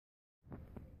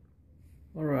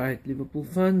Alright, Liverpool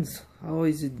fans, how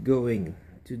is it going?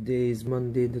 Today is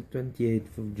Monday the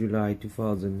 28th of July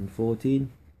 2014.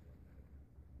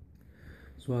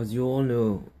 So as you all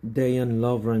know,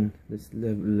 Lovren, this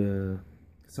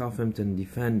Southampton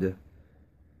defender,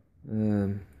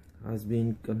 has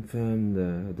been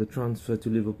confirmed. The transfer to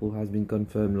Liverpool has been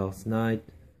confirmed last night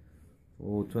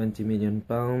for £20 million.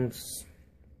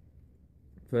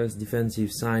 First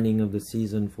defensive signing of the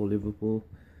season for Liverpool.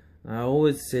 I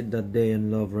always said that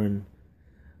Lovren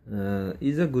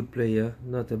is a good player,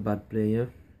 not a bad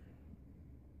player,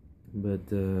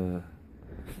 but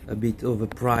a bit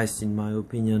overpriced in my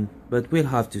opinion. But we'll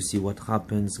have to see what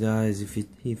happens, guys.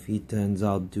 If he turns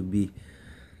out to be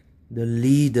the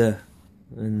leader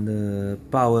and the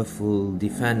powerful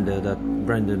defender that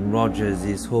Brendan Rodgers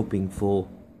is hoping for,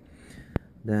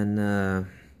 then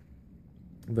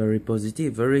very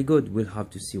positive, very good. We'll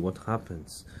have to see what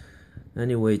happens.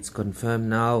 Anyway, it's confirmed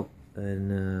now,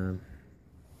 and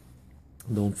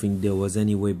don't think there was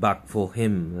any way back for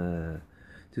him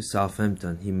to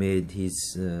Southampton. He made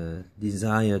his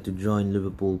desire to join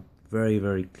Liverpool very,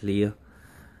 very clear.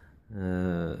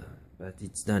 But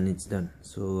it's done.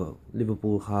 So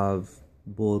Liverpool have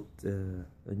bought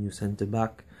a new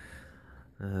centre-back.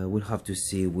 We'll have to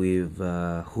see with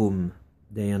whom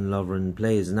Lovren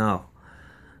plays now.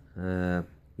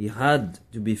 He had,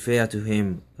 to be fair to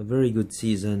him, a very good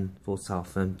season for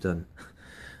Southampton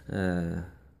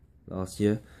last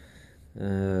year.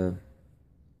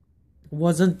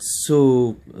 Wasn't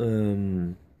so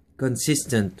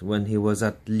consistent when he was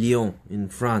at Lyon in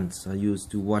France. I used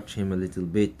to watch him a little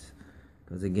bit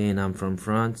because, again, I'm from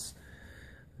France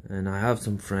and I have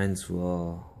some friends who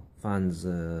are fans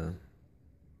of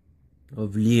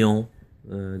Lyon,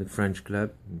 the French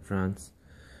club in France.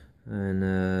 And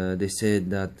they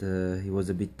said that he was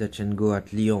a bit touch and go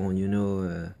at Lyon, you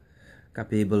know,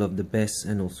 capable of the best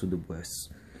and also the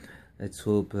worst. Let's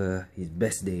hope his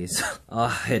best days are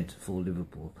ahead for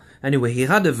Liverpool. Anyway, he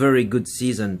had a very good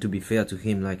season, to be fair to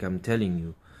him, like I'm telling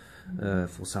you,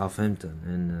 for Southampton.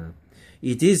 And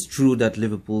it is true that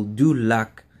Liverpool do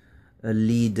lack a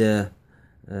leader,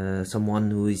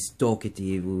 someone who is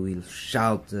talkative, who will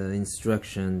shout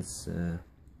instructions, a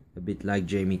bit like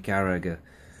Jamie Carragher.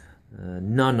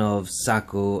 None of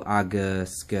Sacco, Agger,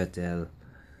 Skirtel,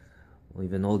 or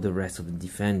even all the rest of the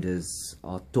defenders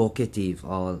are talkative,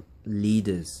 are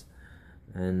leaders.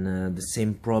 And the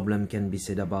same problem can be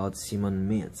said about Simon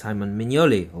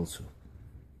Mignolet also,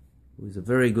 who is a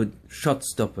very good shot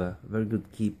stopper, very good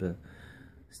keeper.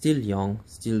 Still young,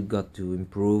 still got to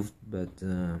improve, but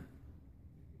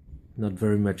not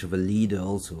very much of a leader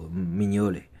also,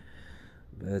 Mignolet.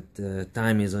 But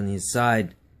time is on his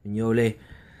side. Mignolet,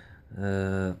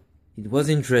 it was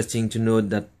interesting to note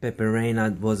that Pepe Reina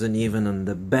wasn't even on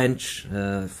the bench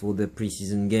for the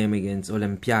preseason game against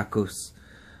Olympiacos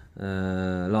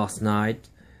last night.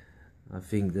 I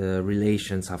think the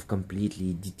relations have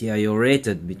completely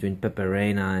deteriorated between Pepe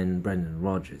Reina and Brendan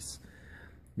Rodgers.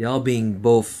 They are being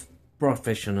both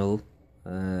professional,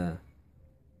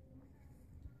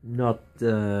 not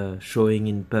showing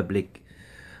in public,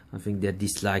 I think, their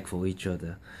dislike for each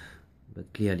other.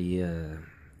 But clearly,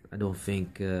 I don't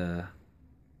think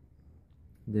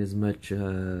there's much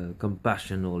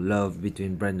compassion or love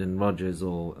between Brendan Rodgers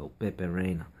or Pepe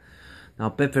Reina.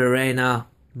 Now, Pepe Reina,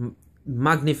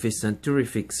 magnificent,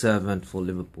 terrific servant for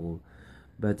Liverpool,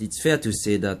 but it's fair to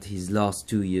say that his last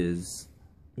 2 years,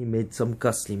 he made some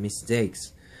costly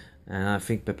mistakes. And I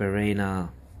think Pepe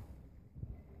Reina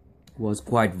was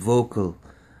quite vocal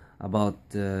about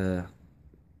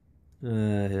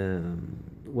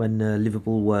when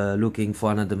Liverpool were looking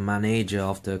for another manager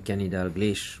after Kenny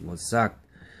Dalglish was sacked.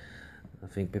 I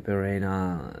think Pepe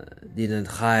Reina didn't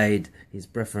hide his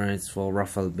preference for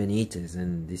Rafael Benitez,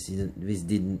 and this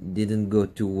didn't go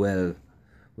too well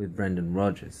with Brendan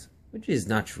Rodgers, which is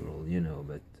natural, you know.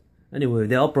 But anyway,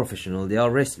 they are professional, they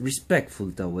are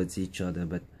respectful towards each other,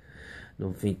 but I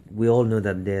don't think, we all know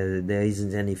that there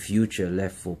isn't any future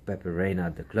left for Pepe Reina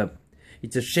at the club.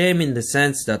 It's a shame in the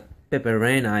sense that Pepe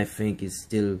Reina, I think, is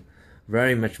still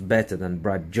very much better than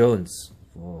Brad Jones,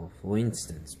 for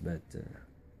instance. But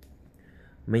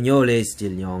Mignolet is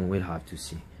still young. We'll have to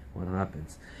see what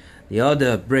happens. The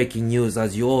other breaking news,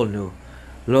 as you all know,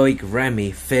 Loïc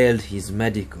Remy failed his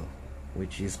medical,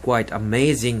 which is quite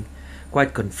amazing,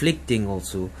 quite conflicting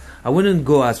also. I wouldn't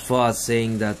go as far as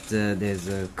saying that there's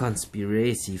a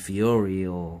conspiracy theory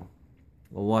or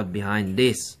what behind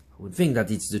this. I would think that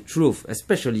it's the truth,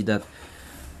 especially that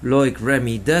Loïc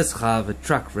Remy does have a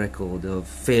track record of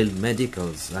failed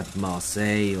medicals at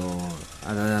Marseille or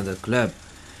at another club.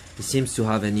 He seems to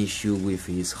have an issue with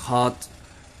his heart,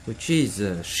 which is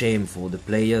a shame for the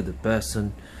player, the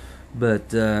person.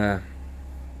 But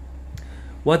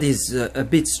what is a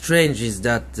bit strange is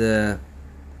that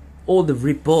all the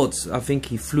reports, I think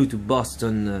he flew to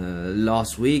Boston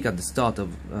last week, at the start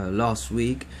of last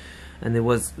week, and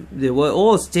they were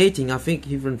all stating, I think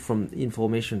even from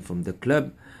information from the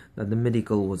club, that the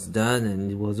medical was done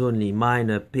and it was only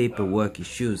minor paperwork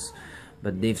issues.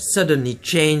 But they've suddenly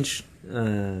changed.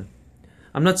 I'm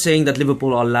not saying that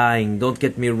Liverpool are lying, don't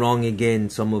get me wrong again,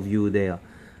 some of you there,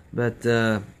 but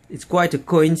it's quite a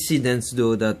coincidence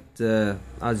though that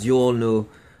as you all know,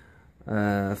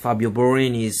 Fabio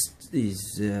Borini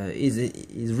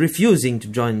is refusing to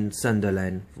join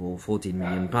Sunderland for £14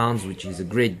 million, which is a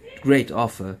great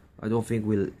offer. I don't think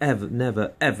we'll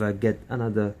never ever get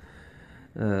another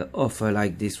offer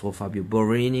like this for Fabio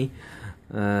Borini.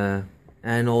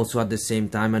 And also at the same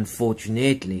time,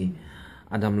 unfortunately,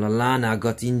 Adam Lallana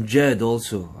got injured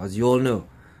also, as you all know,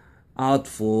 out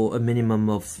for a minimum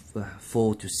of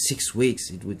 4 to 6 weeks,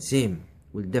 it would seem.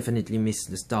 Will definitely miss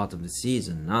the start of the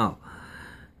season now.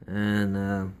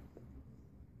 And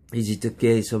is it a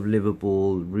case of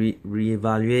Liverpool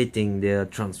re-evaluating their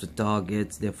transfer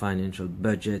targets, their financial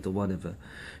budget, or whatever?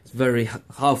 It's very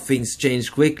how things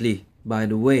change quickly, by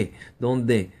the way, don't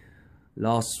they?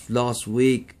 Last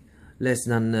week, less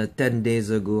than 10 days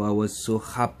ago, I was so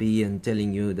happy and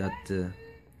telling you that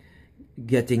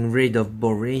getting rid of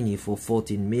Borini for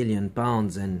 £14 million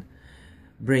and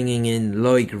bringing in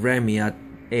Loïc Remy at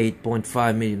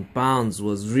 £8.5 million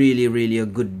was really a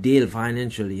good deal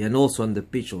financially and also on the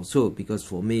pitch also, because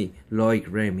for me Loïc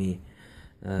Remy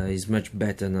is much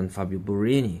better than Fabio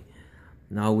Borini.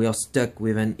 Now we are stuck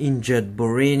with an injured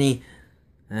Borini,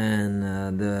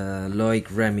 and the Loïc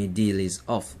Remy deal is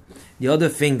off. The other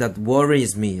thing that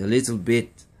worries me a little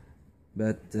bit,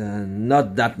 but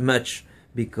not that much,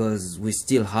 because we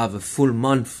still have a full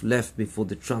month left before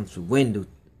the transfer window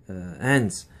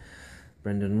ends.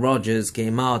 Brendan Rodgers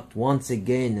came out once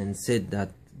again and said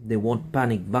that they won't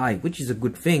panic buy, which is a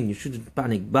good thing. You shouldn't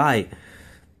panic buy.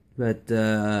 But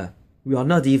we are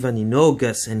not even in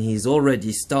August and he's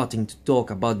already starting to talk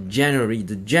about January,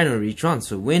 the January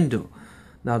transfer window.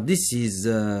 Now this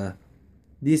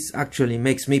actually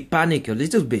makes me panic a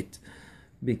little bit,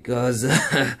 because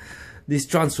this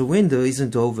transfer window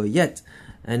isn't over yet.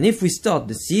 And if we start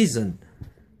the season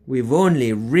with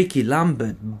only Ricky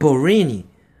Lambert, Borini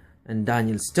and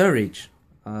Daniel Sturridge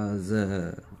as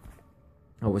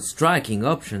our striking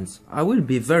options, I will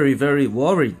be very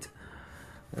worried.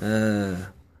 I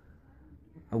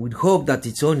would hope that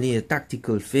it's only a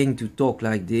tactical thing to talk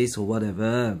like this or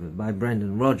whatever by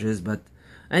Brendan Rodgers,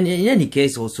 and in any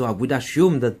case also I would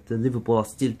assume that the Liverpool are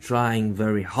still trying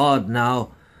very hard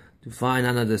now to find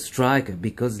another striker,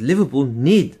 because Liverpool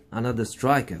need another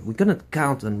striker. We cannot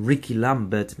count on Ricky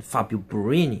Lambert and Fabio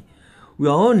Borini. We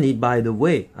are only, by the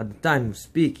way, at the time of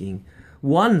speaking,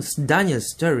 one Daniel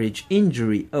Sturridge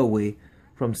injury away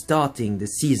from starting the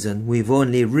season with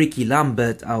only Ricky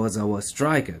Lambert as our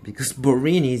striker, because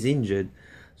Borini is injured,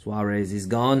 Suarez is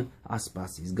gone,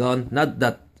 Aspas is gone. Not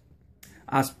that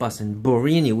Aspas and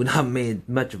Borini would have made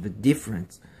much of a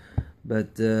difference,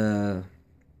 but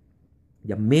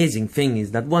the amazing thing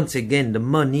is that once again the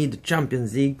money, the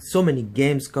Champions League, so many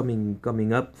games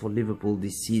coming up for Liverpool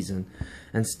this season,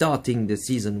 and starting the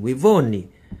season with only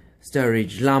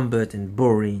Sturridge, Lambert and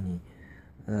Borini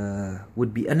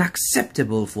would be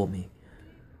unacceptable for me,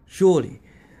 surely.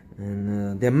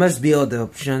 And there must be other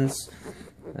options.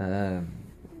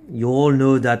 You all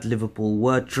know that Liverpool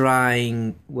were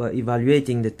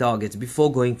evaluating the targets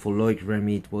before going for Loïc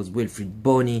Remy. It was Wilfried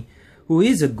Bony, who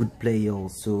is a good player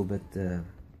also, but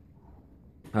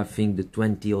I think the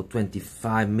 20 or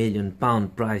 25 million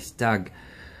pound price tag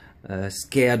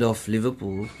scared off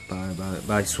Liverpool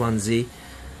by Swansea,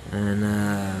 and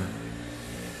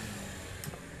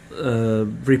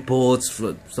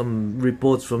some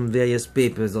reports from various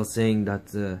papers are saying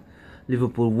that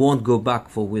Liverpool won't go back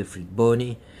for Wilfried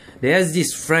Bony. There's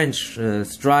this French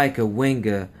striker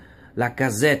winger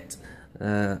Lacazette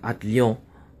at Lyon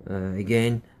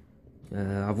again.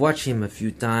 I've watched him a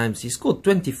few times. He scored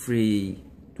 23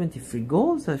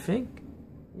 goals, I think.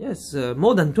 Yes,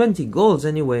 more than 20 goals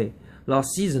anyway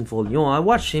last season for Lyon. I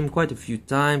watched him quite a few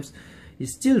times.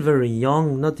 He's still very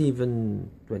young, not even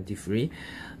 23,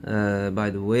 by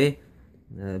the way.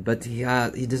 But he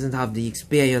doesn't have the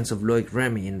experience of Loïc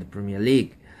Remy in the Premier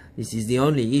League. This is the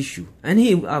only issue. And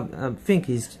I think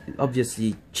he's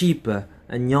obviously cheaper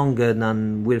and younger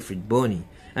than Wilfried Bony.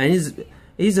 And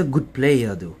he's a good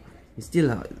player though. He still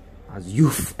has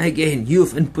youth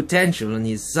and potential on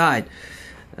his side.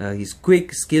 He's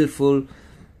quick, skillful.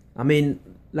 I mean,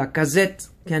 Lacazette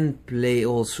can play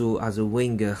also as a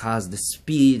winger, has the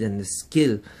speed and the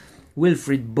skill.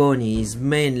 Wilfried Bony is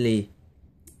mainly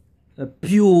a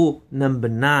pure number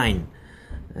 9,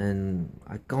 and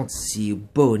I can't see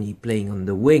Bony playing on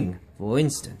the wing, for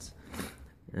instance.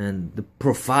 And the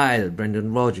profile,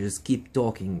 Brendan Rodgers keeps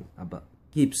talking about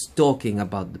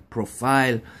the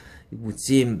profile. It would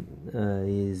seem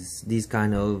is these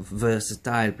kind of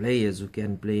versatile players who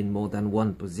can play in more than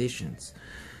one positions.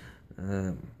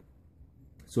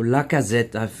 So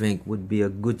Lacazette, I think, would be a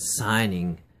good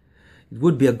signing. It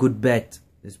would be a good bet,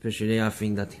 especially I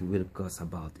think that he will cost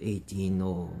about 18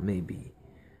 or maybe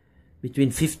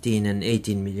between 15 and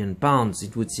 18 million pounds.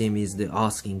 It would seem is the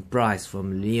asking price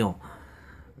from Lyon.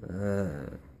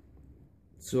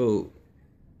 So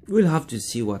we'll have to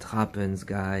see what happens,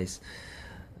 guys.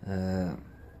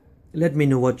 Let me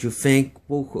know what you think.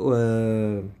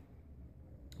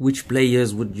 Which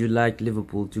players would you like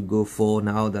Liverpool to go for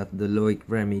now that the Loïc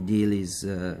Remy deal is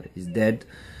dead?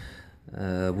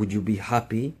 Would you be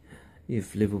happy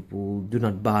if Liverpool do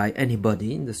not buy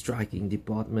anybody in the striking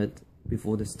department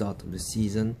before the start of the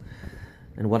season?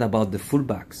 And what about the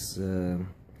fullbacks?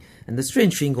 And the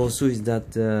strange thing also is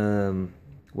that,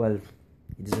 well,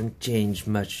 it doesn't change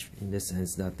much in the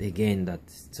sense that, again, that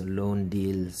it's a loan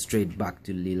deal straight back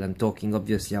to Lille. I'm talking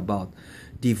obviously about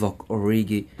Divock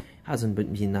Origi. Hasn't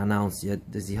been announced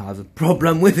yet. Does he have a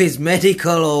problem with his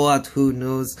medical or what? Who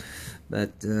knows?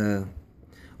 But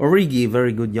Origi,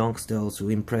 very good youngster, also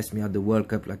impressed me at the World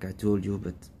Cup, like I told you.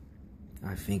 But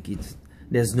I think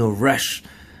there's no rush,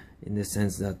 in the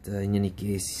sense that in any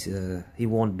case he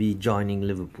won't be joining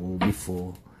Liverpool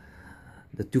before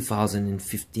the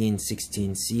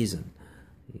 2015-16 season.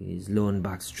 He's loaned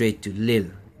back straight to Lille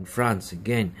in France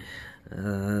again.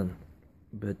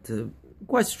 But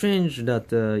quite strange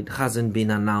that it hasn't been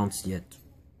announced yet.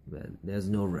 Well, there's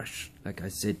no rush, like I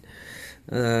said.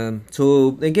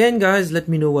 So again, guys, let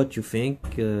me know what you think.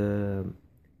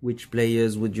 Which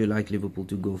players would you like Liverpool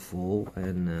to go for?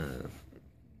 And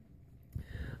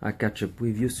I'll catch up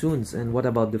with you soon. And what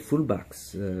about the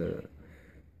fullbacks?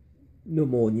 No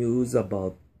more news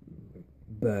about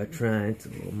Bertrand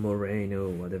or Moreno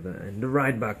or whatever. And the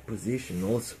right back position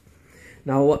also.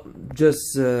 Now,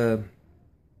 just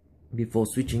before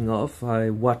switching off, I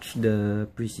watched the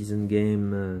preseason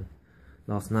game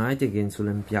last night against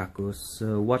Olympiacos.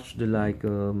 Watched the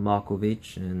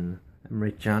Markovic and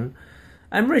Emre Can.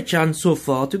 Emre Can so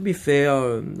far, to be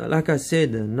fair, like I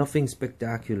said, nothing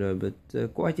spectacular, but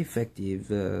quite effective.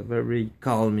 Very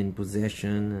calm in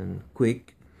possession and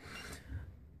quick.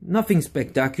 Nothing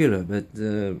spectacular, but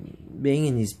being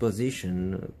in his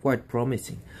position, quite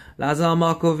promising. Lazar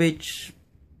Markovic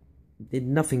did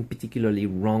nothing particularly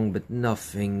wrong, but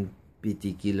nothing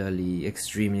particularly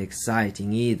extremely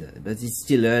exciting either. But it's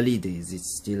still early days.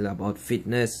 It's still about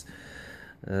fitness.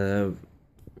 I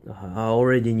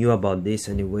already knew about this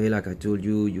anyway. Like I told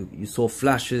you, you saw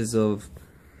flashes of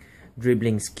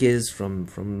dribbling skills from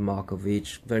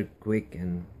Markovic. Very quick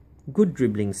and good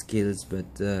dribbling skills,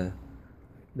 but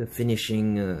the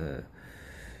finishing,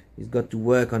 he's got to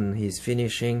work on his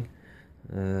finishing.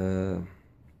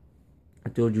 I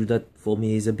told you that for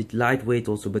me he's a bit lightweight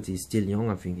also, but he's still young.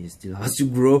 I think he still has to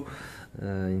grow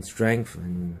in strength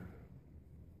and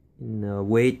in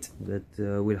weight, but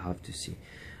we'll have to see.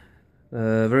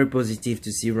 Very positive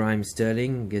to see Raheem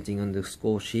Sterling getting on the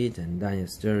score sheet, and Daniel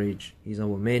Sturridge, he's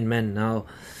our main man now.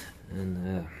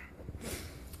 And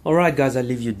alright, guys, I'll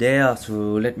leave you there.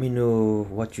 So let me know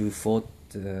what you thought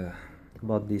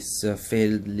about this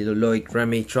failed little Loïc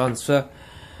Remy transfer.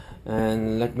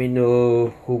 And let me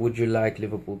know who would you like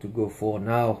Liverpool to go for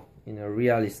now in a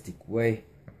realistic way.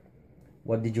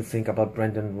 What did you think about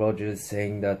Brendan Rodgers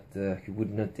saying that he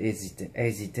would not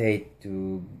hesitate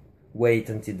to wait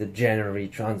until the January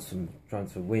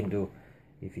transfer window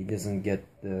if he doesn't get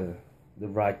the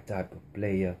right type of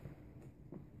player?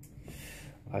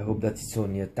 I hope that it's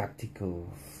only a tactical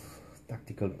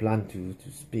plan to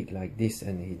speak like this,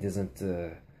 and he doesn't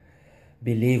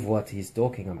believe what he's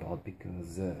talking about,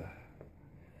 because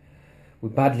we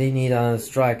badly need a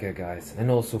striker, guys, and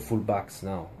also fullbacks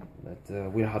now.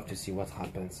 But we'll have to see what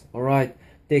happens. Alright,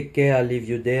 take care. I'll leave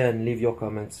you there, and leave your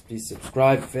comments. Please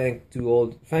subscribe. Thanks to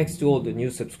all the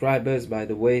new subscribers, by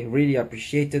the way. Really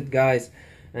appreciate it, guys,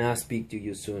 and I'll speak to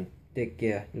you soon. Take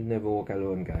care. You'll never walk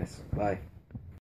alone, guys. Bye.